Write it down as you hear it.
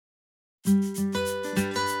皆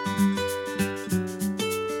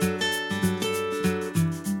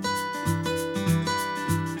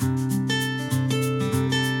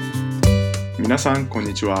さんこん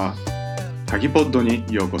にちは。HAGiPOD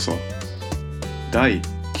にようこそ。第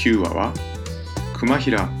9話は熊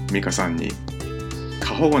平美香さんに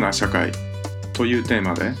過保護な社会というテー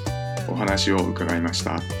マでお話を伺いまし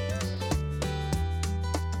た。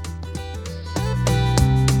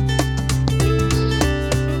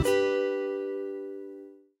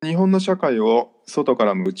日本の社会を外か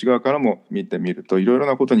らも内側からも見てみるといろいろ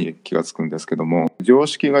なことに気がつくんですけども、常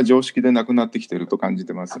識が常識でなくなってきていると感じ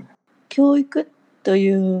てます。教育と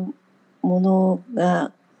いうもの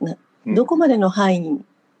がどこまでの範囲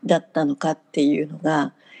だったのかっていうの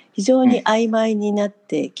が非常に曖昧になっ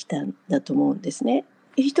てきたんだと思うんですね。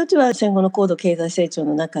一つは戦後の高度経済成長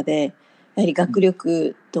の中でやはり学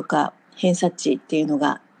力とか偏差値っていうの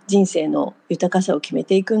が人生の豊かさを決め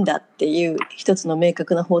ていくんだっていう一つの明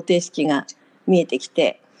確な方程式が見えてき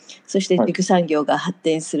て、そして塾産業が発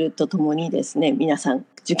展するとともにですね、皆さん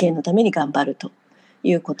受験のために頑張ると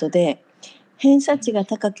いうことで、偏差値が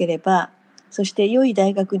高ければそして良い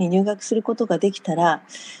大学に入学することができたら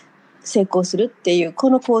成功するっていうこ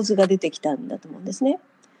の構図が出てきたんだと思うんですね。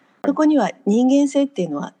そこには人間性っていう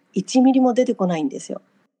のは1ミリも出てこないんですよ。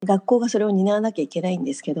学校がそれを担わなきゃいけないん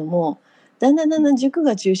ですけども、だんだん塾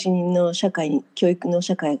が中心の社会、教育の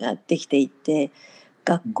社会ができていって、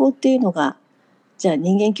学校っていうのがじゃあ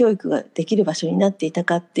人間教育ができる場所になっていた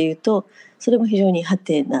かっていうと、それも非常にハ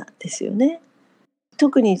テナですよね。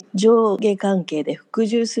特に上下関係で服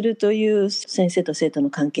従するという先生と生徒の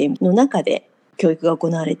関係の中で教育が行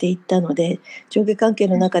われていったので、上下関係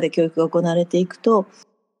の中で教育が行われていくと、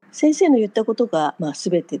先生の言ったことが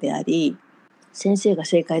全てであり、先生が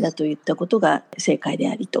正解だと言ったことが正解で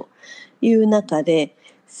ありという中で、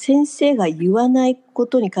先生が言わないこ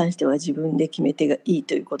とに関しては自分で決めていい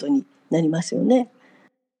ということになりますよね。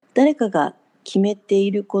誰かが決めてい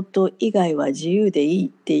ること以外は自由でいいっ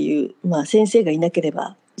ていう、先生がいなけれ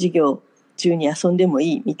ば授業中に遊んでも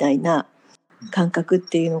いいみたいな感覚っ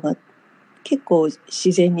ていうのが結構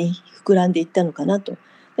自然に膨らんでいったのかなと。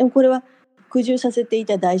でもこれは服従させてい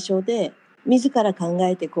た代償で、自ら考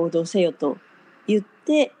えて行動せよと言っ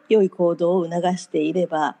て良い行動を促していれ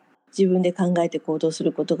ば自分で考えて行動す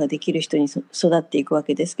ることができる人に育っていくわ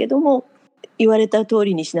けですけども、言われた通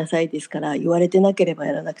りにしなさいですから、言われてなければ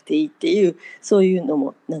やらなくていいっていう、そういうの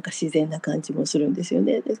もなんか自然な感じもするんですよ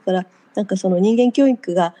ね。ですからなんかその人間教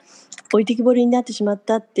育が置いてきぼりになってしまっ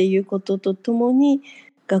たっていうこととともに、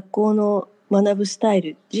学校の学ぶスタイ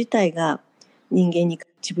ル自体が人間に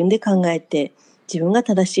自分で考えて自分が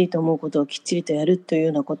正しいと思うことをきっちりとやるというよ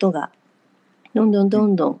うなことがどんど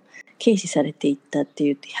ん軽視されていったって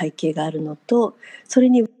いう背景があるのと、それ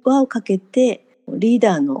に輪をかけてリー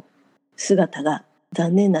ダーの姿が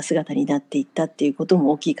残念な姿になっていったっていうこと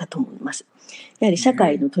も大きいかと思います。やはり社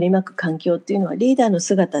会の取り巻く環境っていうのはリーダーの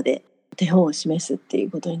姿で手本を示すってい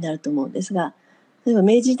うことになると思うんですが、例えば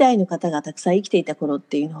明治時代の方がたくさん生きていた頃っ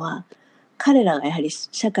ていうのは、彼らがやはり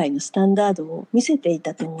社会のスタンダードを見せてい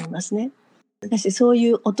たと思いますね。しかしそう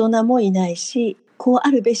いう大人もいないし、こうあ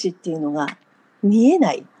るべしっていうのが見え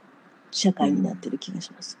ない社会になっている気が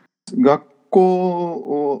します。学校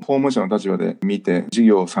を訪問者の立場で見て授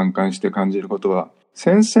業を参観して感じることは、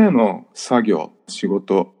先生の作業仕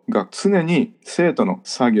事が常に生徒の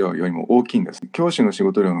作業よりも大きいんです。教師の仕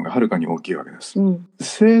事量の方がはるかに大きいわけです、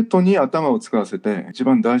生徒に頭を使わせて一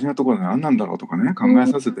番大事なところは何なんだろうとかね、考え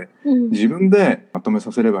させて、自分でまとめ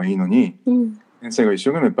させればいいのに、先生が一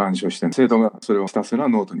生懸命板書して生徒がそれをひたすら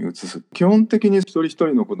ノートに移す。基本的に一人一人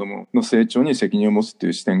の子どもの成長に責任を持つってい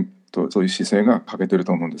う視点と、そういう姿勢が欠けてる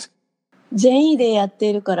と思うんです。善意でやって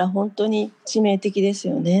いるから本当に致命的です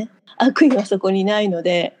よね。悪意はそこにないの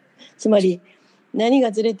で、つまり何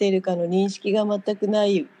がずれているかの認識が全くな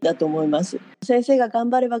いだと思います。先生が頑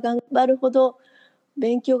張れば頑張るほど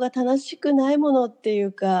勉強が楽しくないものってい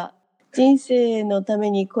うか、人生のため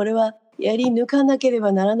にこれはやり抜かなけれ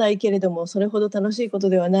ばならないけれどもそれほど楽しいこと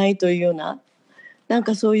ではないというような、なん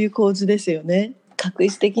かそういう構図ですよね。確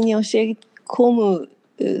実的に教え込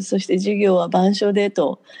む、そして授業は板書で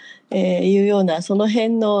というような、その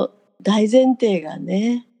辺の大前提が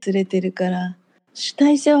ねずれてるから、主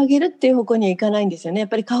体性を上げるっていう方向にはいかないんですよね。やっ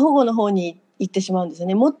ぱり過保護の方に行ってしまうんですよ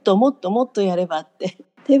ね。もっとやればって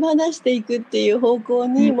手放していくっていう方向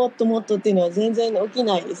にもっとっていうのは全然起き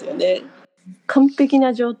ないですよね。完璧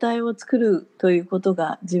な状態を作るということ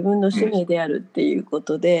が自分の使命であるっていうこ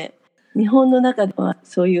とで、日本の中では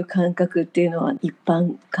そういう感覚っていうのは一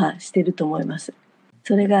般化してると思います。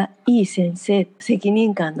それがいい先生、責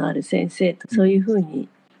任感のある先生とそういうふうに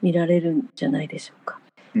見られるんじゃないでしょうか。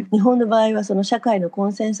日本の場合はその社会のコ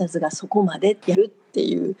ンセンサスがそこまでやるって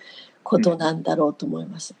いうことなんだろうと思い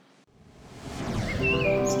ます。